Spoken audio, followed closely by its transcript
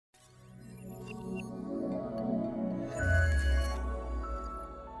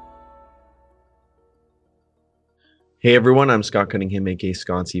Hey everyone, I'm Scott Cunningham, aka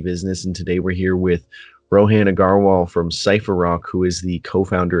Sconcy Business, and today we're here with Rohan Agarwal from CipherRock, who is the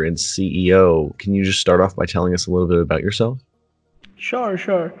co-founder and CEO. Can you just start off by telling us a little bit about yourself? Sure,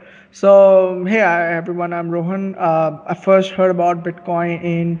 sure. So, hey everyone, I'm Rohan. I first heard about Bitcoin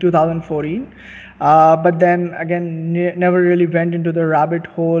in 2014, but then again, never really went into the rabbit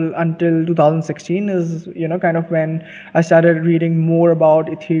hole until 2016. Is kind of when I started reading more about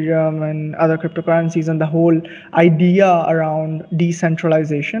Ethereum and other cryptocurrencies and the whole idea around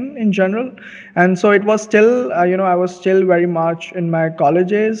decentralization in general. And so it was still, I was still very much in my college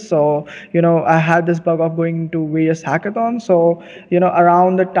days. So, I had this bug of going to various hackathons. So,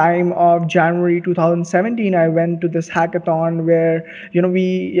 around the time of January 2017, I went to this hackathon where,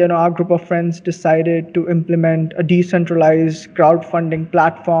 our group of friends decided to implement a decentralized crowdfunding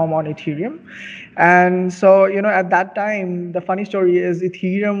platform on Ethereum. And so, at that time, the funny story is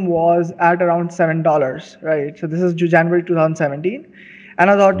Ethereum was at around $7, right? So this is January 2017. And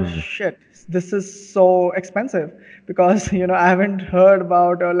I thought, Mm. shit, this is so expensive because, I haven't heard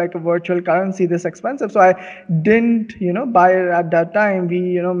about like a virtual currency this expensive. So I didn't, buy it at that time.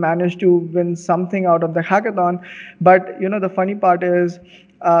 We, managed to win something out of the hackathon. But, the funny part is,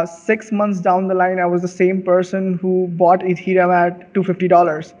 6 months down the line, I was the same person who bought Ethereum at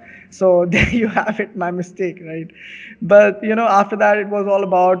 $250. So there you have it, my mistake, right? But after that, it was all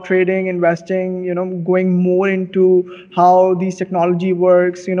about trading, investing, going more into how these technology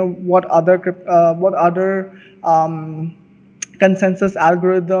works, what other consensus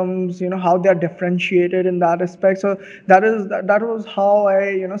algorithms, how they are differentiated in that aspect. So that was how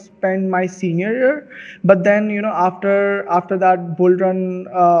I spent my senior year. But then after that bull run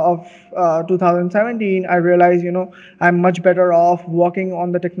of 2017, I realized I'm much better off working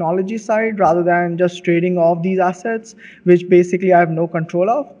on the technology side rather than just trading off these assets, which basically I have no control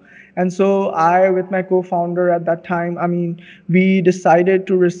of. And so I, with my co-founder at that time, I mean, we decided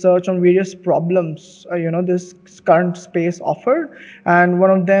to research on various problems, this current space offered, and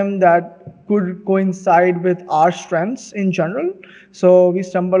one of them that could coincide with our strengths in general. So we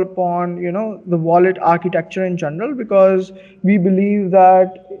stumbled upon, the wallet architecture in general because we believe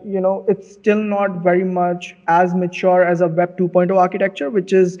that, it's still not very much as mature as a Web 2.0 architecture,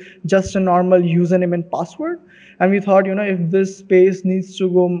 which is just a normal username and password. And we thought, if this space needs to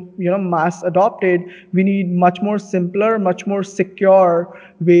go, mass adopted, we need much more simpler, much more secure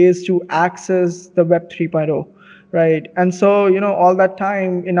ways to access the Web 3.0, right? And so, all that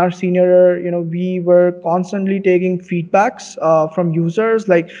time in our senior year, we were constantly taking feedbacks from users,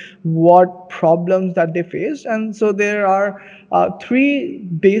 like what problems that they faced. And so there are three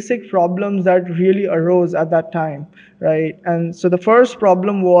basic problems that really arose at that time, right? And so the first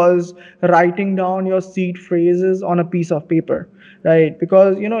problem was writing down your seed phrases on a piece of paper, right?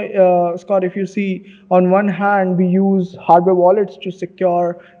 Because Scott, if you see, on one hand we use hardware wallets to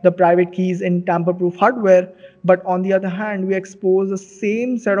secure the private keys in tamper-proof hardware, but on the other hand we expose the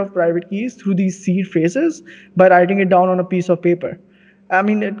same set of private keys through these seed phrases by writing it down on a piece of paper. I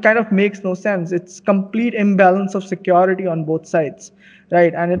mean, it kind of makes no sense. It's complete imbalance of security on both sides,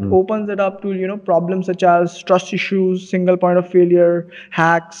 right? And it Mm. opens it up to problems such as trust issues, single point of failure,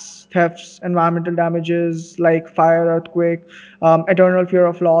 hacks, thefts, environmental damages like fire, earthquake, eternal fear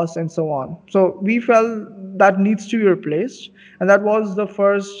of loss, and so on. So we felt that needs to be replaced, and that was the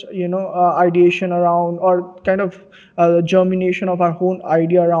first ideation around, or kind of germination of our whole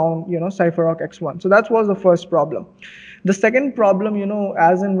idea around CipherRock X1. So that was the first problem. The second problem,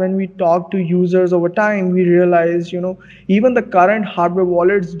 as in when we talk to users over time, we realize, even the current hardware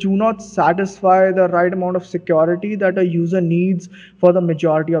wallets do not satisfy the right amount of security that a user needs for the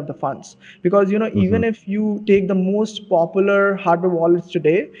majority of the funds. Because, Hmm. even if you take the most popular hardware wallets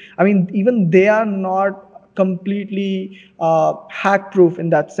today, I mean, even they are not completely hack proof in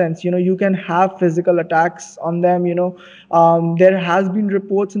that sense. You can have physical attacks on them. There has been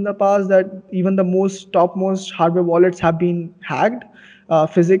reports in the past that even the most topmost hardware wallets have been hacked,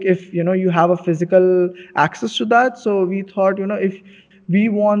 if you have a physical access to that. So we thought, if we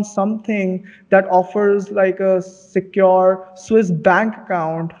want something that offers like a secure Swiss bank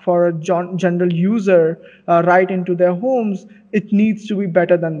account for a general user right into their homes, it needs to be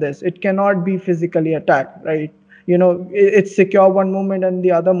better than this. It cannot be physically attacked, right? It's secure one moment, and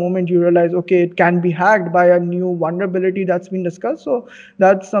the other moment you realize, okay, it can be hacked by a new vulnerability that's been discussed. So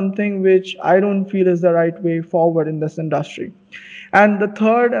that's something which I don't feel is the right way forward in this industry. And the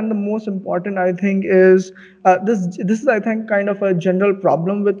third and the most important, I think, is this is, I think, kind of a general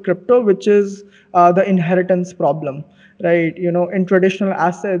problem with crypto, which is the inheritance problem, right? In traditional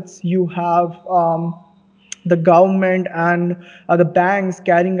assets, you have the government and the banks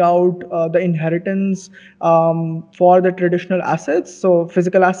carrying out the inheritance for the traditional assets, so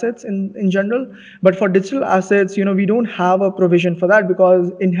physical assets in general. But for digital assets, we don't have a provision for that,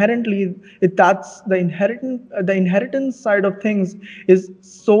 because inherently that's the inheritance side of things is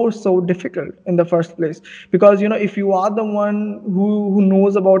so difficult in the first place. Because if you are the one who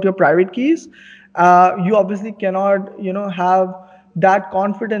knows about your private keys, you obviously cannot have that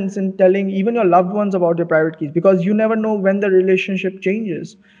confidence in telling even your loved ones about your private keys, because you never know when the relationship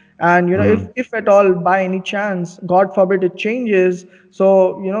changes. And Mm. if at all by any chance, god forbid, it changes,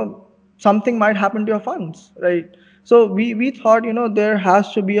 so something might happen to your funds, right? So we thought there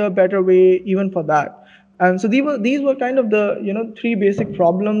has to be a better way even for that. And so these were kind of the three basic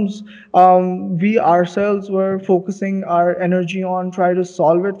problems we ourselves were focusing our energy on, try to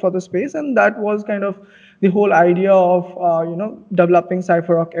solve it for the space. And that was kind of the whole idea of developing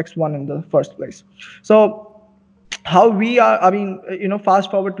CypherRock X1 in the first place. So how we are, I mean, fast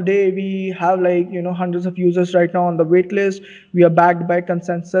forward today, we have like hundreds of users right now on the wait list. We are backed by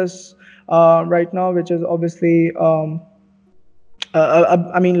Consensus right now, which is obviously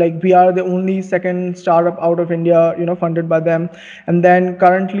I mean, like, we are the only second startup out of India, funded by them. And then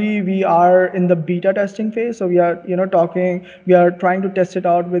currently we are in the beta testing phase. So we are, we are trying to test it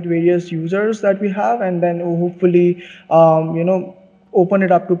out with various users that we have, and then hopefully, open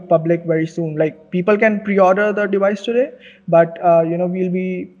it up to public very soon. Like, people can pre-order the device today, but we'll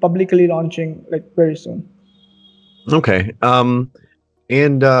be publicly launching like very soon. Okay.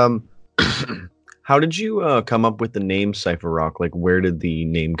 And how did you come up with the name CypherRock? Like, where did the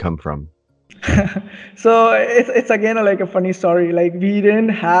name come from? So it's again like a funny story. Like, we don't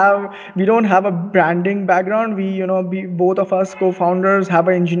have a branding background. We both of us co-founders have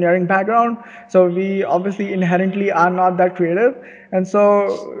an engineering background, so we obviously inherently are not that creative. And so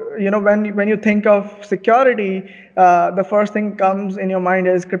when you think of security, the first thing comes in your mind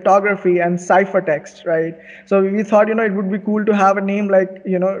is cryptography and ciphertext, right? So we thought it would be cool to have a name like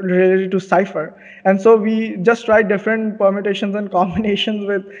related to cipher. And so we just tried different permutations and combinations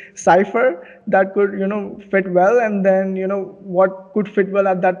with cipher that could fit well. And then what could fit well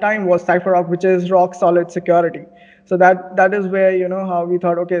at that time was CypherRock, which is rock solid security. So that is where how we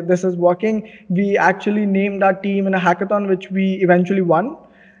thought, okay, this is working. We actually named our team in a hackathon, which we eventually won.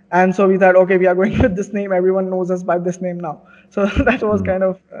 And so we thought, okay, we are going with this name. Everyone knows us by this name now. So that was Mm. kind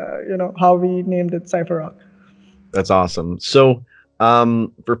of how we named it CypherRock. That's awesome. So,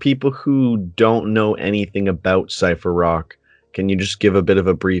 for people who don't know anything about CypherRock, can you just give a bit of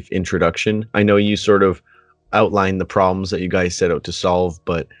a brief introduction? I know you sort of outlined the problems that you guys set out to solve,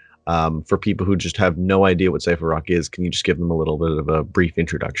 but for people who just have no idea what CypherRock is, can you just give them a little bit of a brief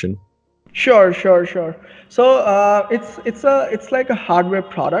introduction? Sure. So it's like a hardware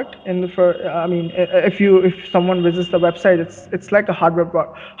product. And for I mean, if someone visits the website, it's like a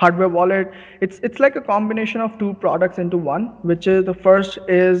hardware wallet. It's like a combination of two products into one, which is, the first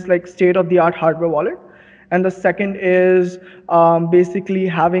is like state of the art hardware wallet, and the second is basically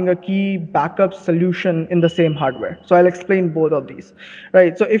having a key backup solution in the same hardware. So I'll explain both of these,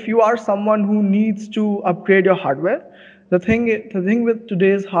 right? So if you are someone who needs to upgrade your hardware, the thing with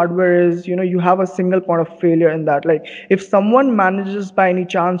today's hardware is you have a single point of failure in that. Like, if someone manages by any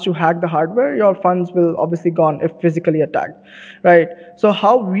chance to hack the hardware, your funds will obviously gone if physically attacked, right? So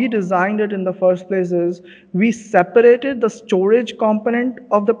how we designed it in the first place is, we separated the storage component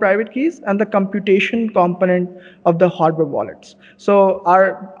of the private keys and the computation component of the hardware wallets. So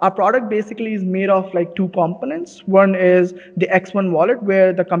our product basically is made of like two components. One is the X1 wallet,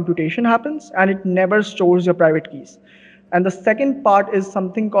 where the computation happens and it never stores your private keys. And the second part is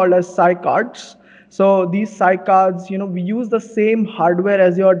something called as SI cards. So these SI cards, we use the same hardware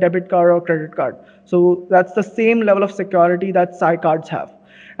as your debit card or credit card. So that's the same level of security that SI cards have.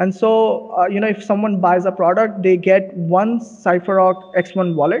 And so, if someone buys a product, they get one CypherRock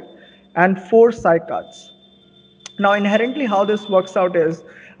X1 wallet and four SI cards. Now, inherently, how this works out is,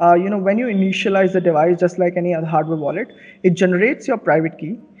 when you initialize the device, just like any other hardware wallet, it generates your private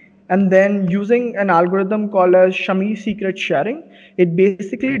key, and then using an algorithm called as Shami secret sharing, it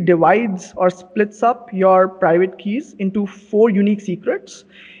basically divides or splits up your private keys into four unique secrets,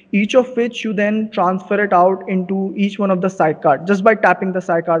 each of which you then transfer it out into each one of the sidecard just by tapping the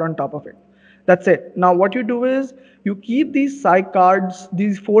sidecard on top of it. That's it. Now, what you do is, you keep these four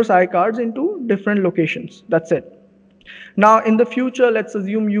sidecards into different locations. That's it. Now, in the future, let's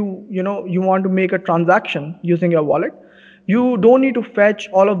assume you want to make a transaction using your wallet. You don't need to fetch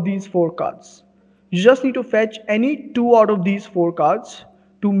all of these four cards. You just need to fetch any two out of these four cards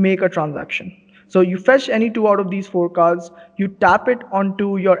to make a transaction. So you fetch any two out of these four cards, you tap it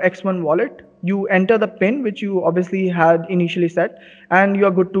onto your X1 wallet, you enter the PIN, which you obviously had initially set, and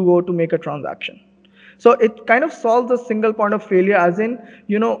you're good to go to make a transaction. So it kind of solves a single point of failure, as in,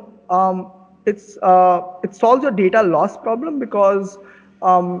 it solves your data loss problem, because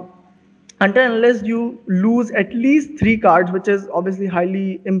um, until unless you lose at least three cards, which is obviously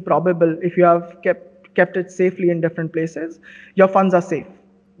highly improbable if you have kept it safely in different places, your funds are safe,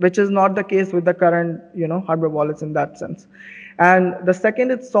 which is not the case with the current hardware wallets in that sense. And the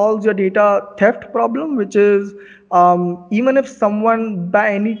second, it solves your data theft problem, which is, even if someone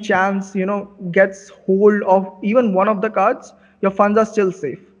by any chance gets hold of even one of the cards, your funds are still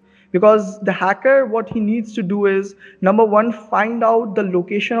safe, because the hacker, what he needs to do is, number one, find out the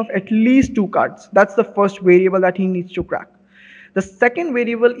location of at least two cards. That's the first variable that he needs to crack. The second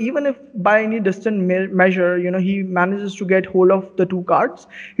variable, even if by any distant measure he manages to get hold of the two cards,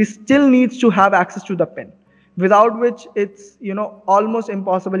 he still needs to have access to the pin, without which it's almost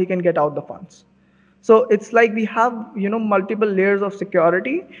impossible he can get out the funds. So it's like we have multiple layers of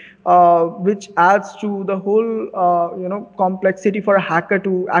security, which adds to the whole complexity for a hacker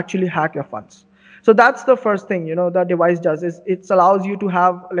to actually hack your funds. So that's the first thing that device does, is it allows you to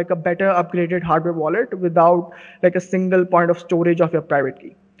have like a better upgraded hardware wallet without like a single point of storage of your private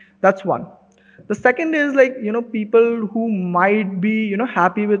key. That's one. The second is, like, people who might be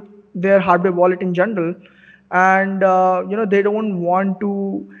happy with their hardware wallet in general, and they don't want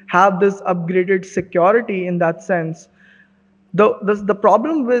to have this upgraded security in that sense. The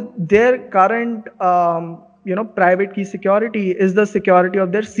problem with their current private key security is the security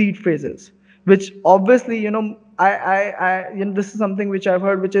of their seed phrases, which obviously this is something which I've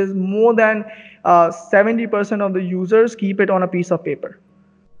heard, which is more than 70% of the users keep it on a piece of paper,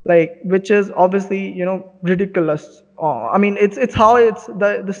 like, which is obviously ridiculous. I mean, it's how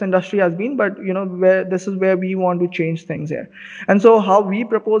this industry has been, but where this is where we want to change things here. And so how we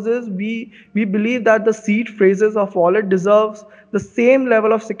propose is, we believe that the seed phrases of wallet deserves the same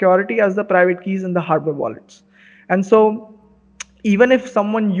level of security as the private keys in the hardware wallets. And so even if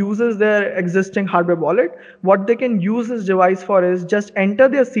someone uses their existing hardware wallet, what they can use this device for is just enter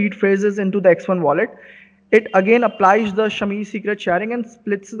their seed phrases into the X1 wallet. It again applies the Shami secret sharing and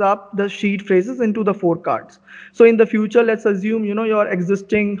splits up the seed phrases into the four cards. So in the future, let's assume your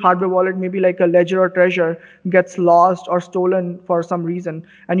existing hardware wallet, maybe like a Ledger or Treasure, gets lost or stolen for some reason,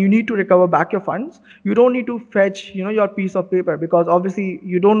 and you need to recover back your funds. You don't need to fetch your piece of paper, because obviously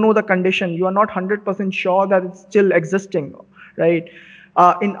you don't know the condition. You are not 100% sure that it's still existing, right?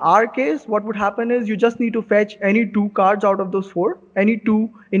 In our case, what would happen is, you just need to fetch any two cards out of those four, any two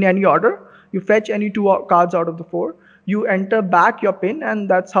in any order. You fetch any two cards out of the four, you enter back your PIN, and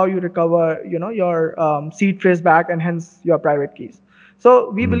that's how you recover your seed phrase back, and hence your private keys. So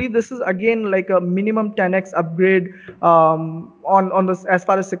we believe this is again like a minimum 10x upgrade on this, as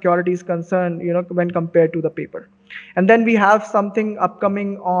far as security is concerned, when compared to the paper. And then we have something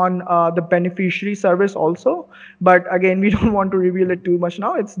upcoming on the beneficiary service also, but again, we don't want to reveal it too much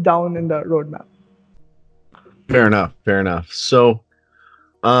now. It's down in the roadmap. Fair enough. Fair enough. So,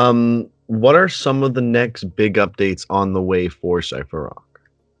 what are some of the next big updates on the way for CipherRock?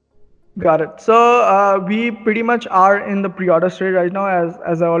 Got it. So we pretty much are in the pre-order stage right now,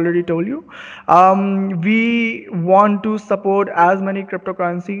 as I already told you. We want to support as many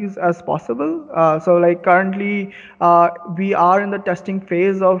cryptocurrencies as possible. So like currently, we are in the testing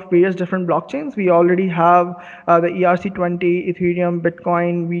phase of various different blockchains. We already have the ERC20, Ethereum,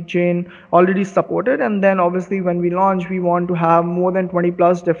 Bitcoin, VeChain already supported, and then obviously when we launch, we want to have more than 20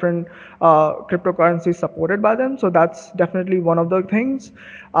 plus different cryptocurrencies supported by them. So that's definitely one of the things.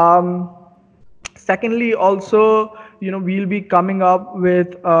 Secondly, also, we'll be coming up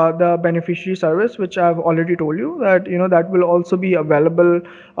with the beneficiary service, which I've already told you that, that will also be available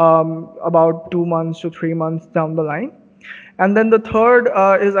about 2 months to 3 months down the line. And then the third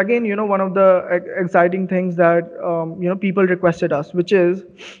is again, one of the exciting things that, people requested us, which is,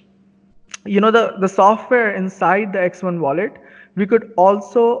 the software inside the X1 wallet, we could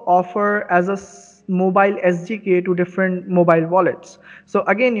also offer as a mobile SDK to different mobile wallets. So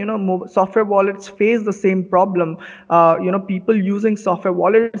again, software wallets face the same problem. People using software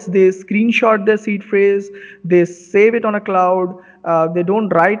wallets, they screenshot their seed phrase, they save it on a cloud, they don't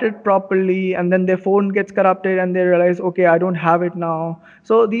write it properly, and then their phone gets corrupted and they realize, okay, I don't have it now.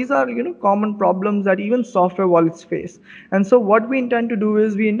 So these are common problems that even software wallets face. And so what we intend to do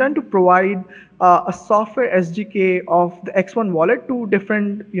is, we intend to provide a software SDK of the X1 wallet to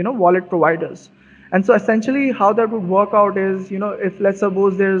different wallet providers. And so essentially how that would work out is, if let's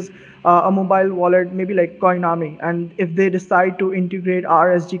suppose there's a mobile wallet, maybe like Coinami, and if they decide to integrate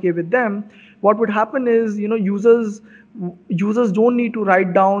our SDK with them, what would happen is, users don't need to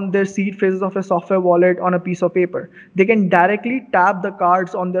write down their seed phrases of a software wallet on a piece of paper. They can directly tap the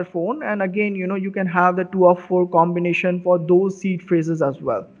cards on their phone, and again, you can have the 2 of 4 combination for those seed phrases as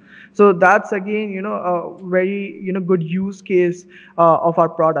well. So that's again, a very, good use case of our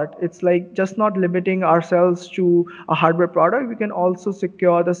product. It's like just not limiting ourselves to a hardware product. We can also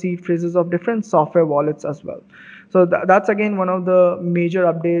secure the seed phrases of different software wallets as well. So that's again one of the major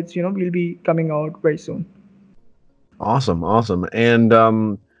updates, will be coming out very soon. Awesome, awesome. And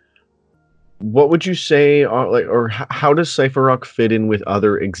what would you say are like, or how does CipherRock fit in with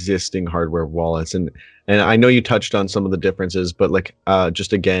other existing hardware wallets? And I know you touched on some of the differences, but like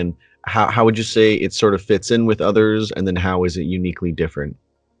just again, how would you say it sort of fits in with others, and then how is it uniquely different?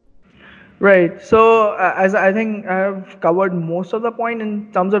 Right. So as I think I have covered most of the point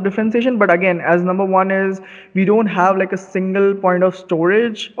in terms of differentiation, but again, as number one is we don't have like a single point of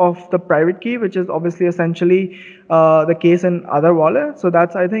storage of the private key, which is obviously essentially the case in other wallets. So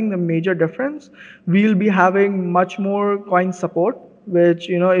that's, I think, the major difference. We'll be having much more coin support, which,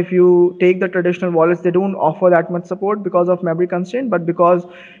 if you take the traditional wallets, they don't offer that much support because of memory constraint, but because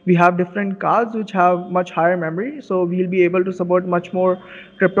we have different cards which have much higher memory, so we'll be able to support much more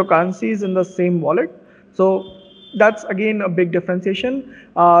cryptocurrencies in the same wallet. So that's again a big differentiation.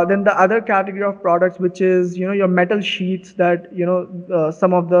 Then the other category of products, which is, your metal sheets that,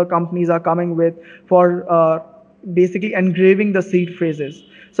 some of the companies are coming with for basically engraving the seed phrases.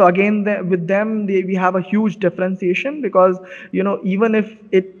 So again, with them, we have a huge differentiation because, even if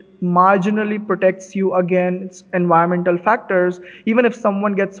it marginally protects you against environmental factors, even if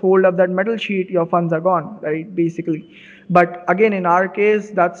someone gets hold of that metal sheet, your funds are gone, right? Basically. But again, in our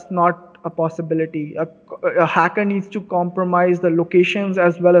case, that's not a possibility. A hacker needs to compromise the locations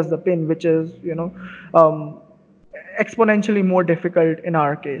as well as the pin, which is, exponentially more difficult in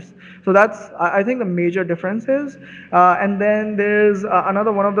our case. So that's, I think, the major differences. And then there's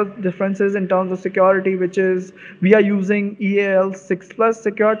another one of the differences in terms of security, which is we are using EAL 6 plus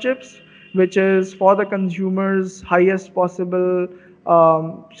secure chips, which is for the consumers highest possible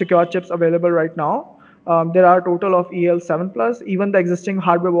secure chips available right now. There are a total of EAL 7 plus. Even the existing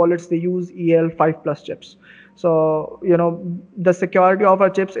hardware wallets, they use EAL 5 plus chips. So, the security of our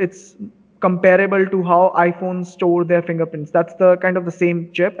chips, it's comparable to how iPhones store their fingerprints. That's the kind of the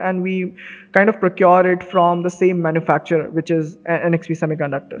same chip, and we kind of procure it from the same manufacturer, which is NXP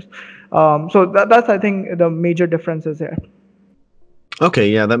Semiconductors. So that's, I think, the major differences here.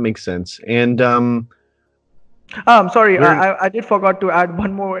 Okay, yeah, that makes sense. And Sorry, I did forgot to add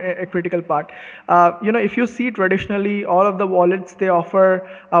one more critical part. If you see traditionally, all of the wallets, they offer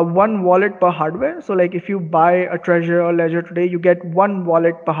one wallet per hardware. So like if you buy a Trezor or Ledger today, you get one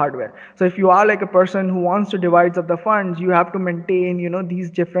wallet per hardware. So if you are like a person who wants to divide up the funds, you have to maintain,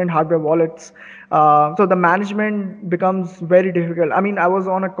 these different hardware wallets. So the management becomes very difficult. I mean, I was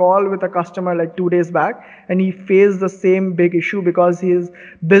on a call with a customer like 2 days back, and he faced the same big issue because his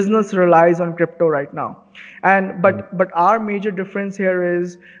business relies on crypto right now. And but our major difference here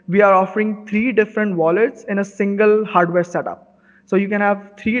is we are offering 3 different wallets in a single hardware setup. So you can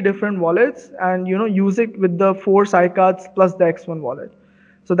have 3 different wallets and use it with the 4 sidecards plus the X1 wallet.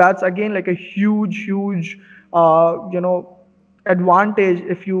 So that's again like a huge advantage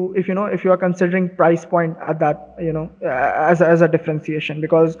if you are considering price point at that, as a differentiation,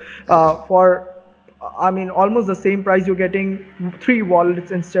 because for, I mean, almost the same price, you're getting 3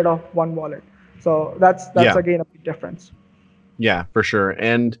 wallets instead of 1 wallet. So that's yeah, again a big difference. yeah, for sure.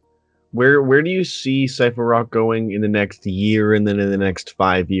 And where do you see CipherRock going in the next year, and then in the next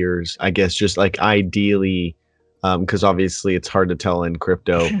 5 years? I guess just like ideally, because obviously it's hard to tell in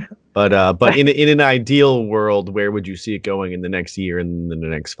crypto, but in an ideal world, where would you see it going in the next year and in the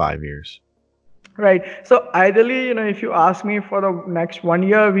next 5 years? Right. So ideally, if you ask me for the next 1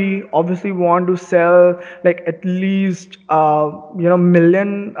 year, we obviously want to sell like at least a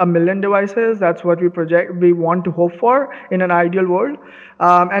million devices. That's what we project. We want to hope for in an ideal world.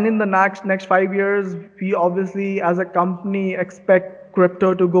 And in the next 5 years, we obviously as a company expect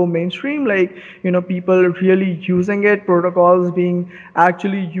crypto to go mainstream, like people really using it, protocols being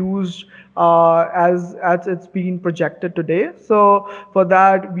actually used as it's being projected today. So for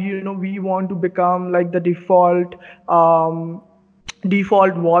that, we want to become like the default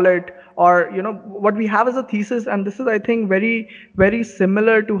wallet, or what we have as a thesis, and this is, I think, very very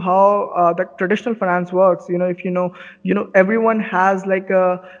similar to how the traditional finance works. If everyone has like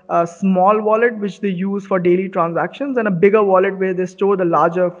a small wallet which they use for daily transactions, and a bigger wallet where they store the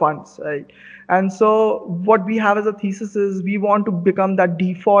larger funds, right? And so what we have as a thesis is we want to become that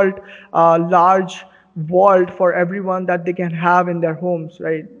default large vault for everyone that they can have in their homes,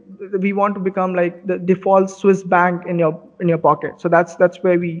 right? we want to become like the default Swiss bank in your pocket. So that's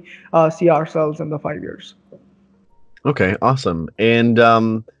where we see ourselves in the 5 years. Okay, awesome. And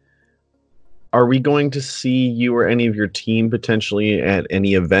are we going to see you or any of your team potentially at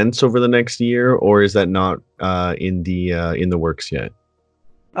any events over the next year, or is that not in the works yet?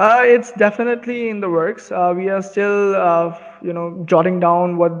 It's definitely in the works. We are still, jotting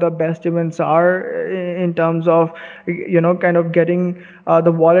down what the best events are in terms of, kind of getting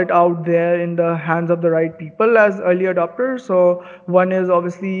the wallet out there in the hands of the right people as early adopters. So one is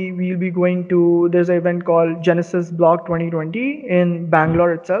obviously we'll be going to, there's an event called Genesis Block 2020 in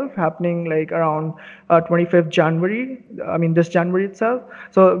Bangalore itself, happening like around 25th January. I mean, this January itself.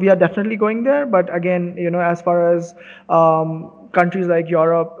 So we are definitely going there. But again, as far as countries like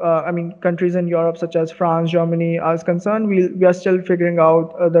Europe, countries in Europe such as France, Germany, are concerned, we are still figuring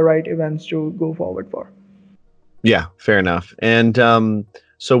out the right events to go forward for. Yeah, fair enough. And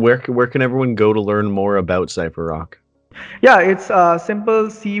so where can everyone go to learn more about CypherRock? Yeah, it's simple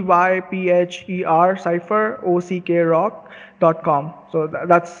CYPHER Cypher OCK Rock.com. So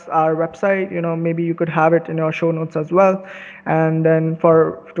that's our website. Maybe you could have it in your show notes as well. And then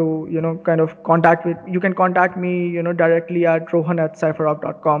kind of you can contact me, directly at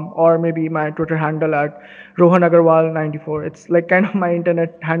rohan@cypherrock.com, or maybe my Twitter handle at Rohan Agarwal 94. It's like kind of my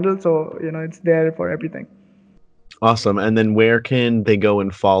internet handle, so it's there for everything. Awesome. And then where can they go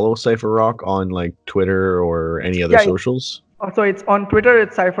and follow CypherRock on like Twitter or any other socials? So it's on Twitter,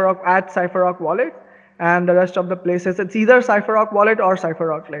 it's CypherRock at CypherRock Wallet, and the rest of the places it's either CypherRock Wallet or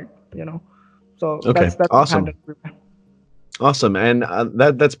CypherRock So okay, that's awesome. Awesome. And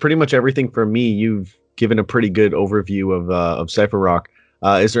that's pretty much everything for me. You've given a pretty good overview of CypherRock.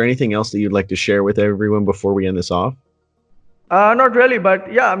 Is there anything else that you'd like to share with everyone before we end this off? Not really, but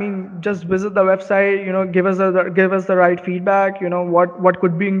yeah, I mean, just visit the website, give us the right feedback, what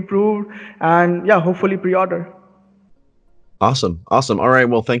could be improved, and yeah, hopefully pre-order. Awesome. All right.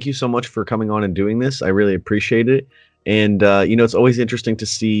 Well, thank you so much for coming on and doing this. I really appreciate it. And it's always interesting to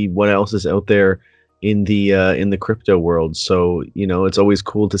see what else is out there in the crypto world. So, it's always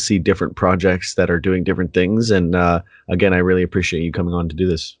cool to see different projects that are doing different things. And again, I really appreciate you coming on to do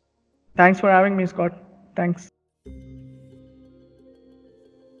this. Thanks for having me, Scott. Thanks.